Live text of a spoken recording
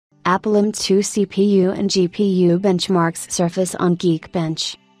Apple M2 CPU and GPU benchmarks surface on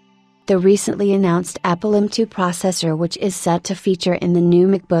Geekbench. The recently announced Apple M2 processor, which is set to feature in the new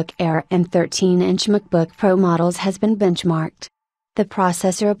MacBook Air and 13-inch MacBook Pro models, has been benchmarked. The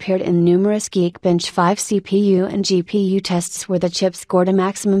processor appeared in numerous Geekbench 5 CPU and GPU tests where the chip scored a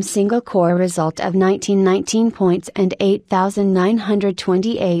maximum single-core result of 1919 points and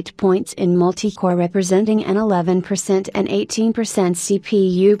 8,928 points in multi-core, representing an 11% and 18%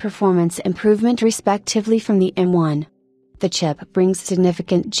 CPU performance improvement respectively from the M1. The chip brings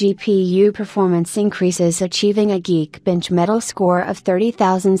significant GPU performance increases, achieving a Geekbench Metal score of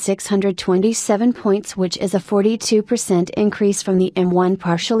 30,627 points, which is a 42% increase from the M1,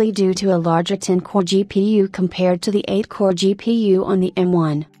 partially due to a larger 10-core GPU compared to the 8-core GPU on the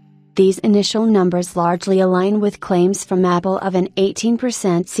M1. These initial numbers largely align with claims from Apple of an 18%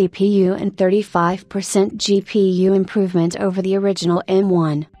 CPU and 35% GPU improvement over the original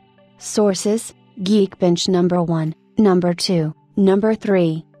M1. Sources: Geekbench number 1, number 2, number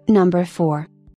 3, number 4.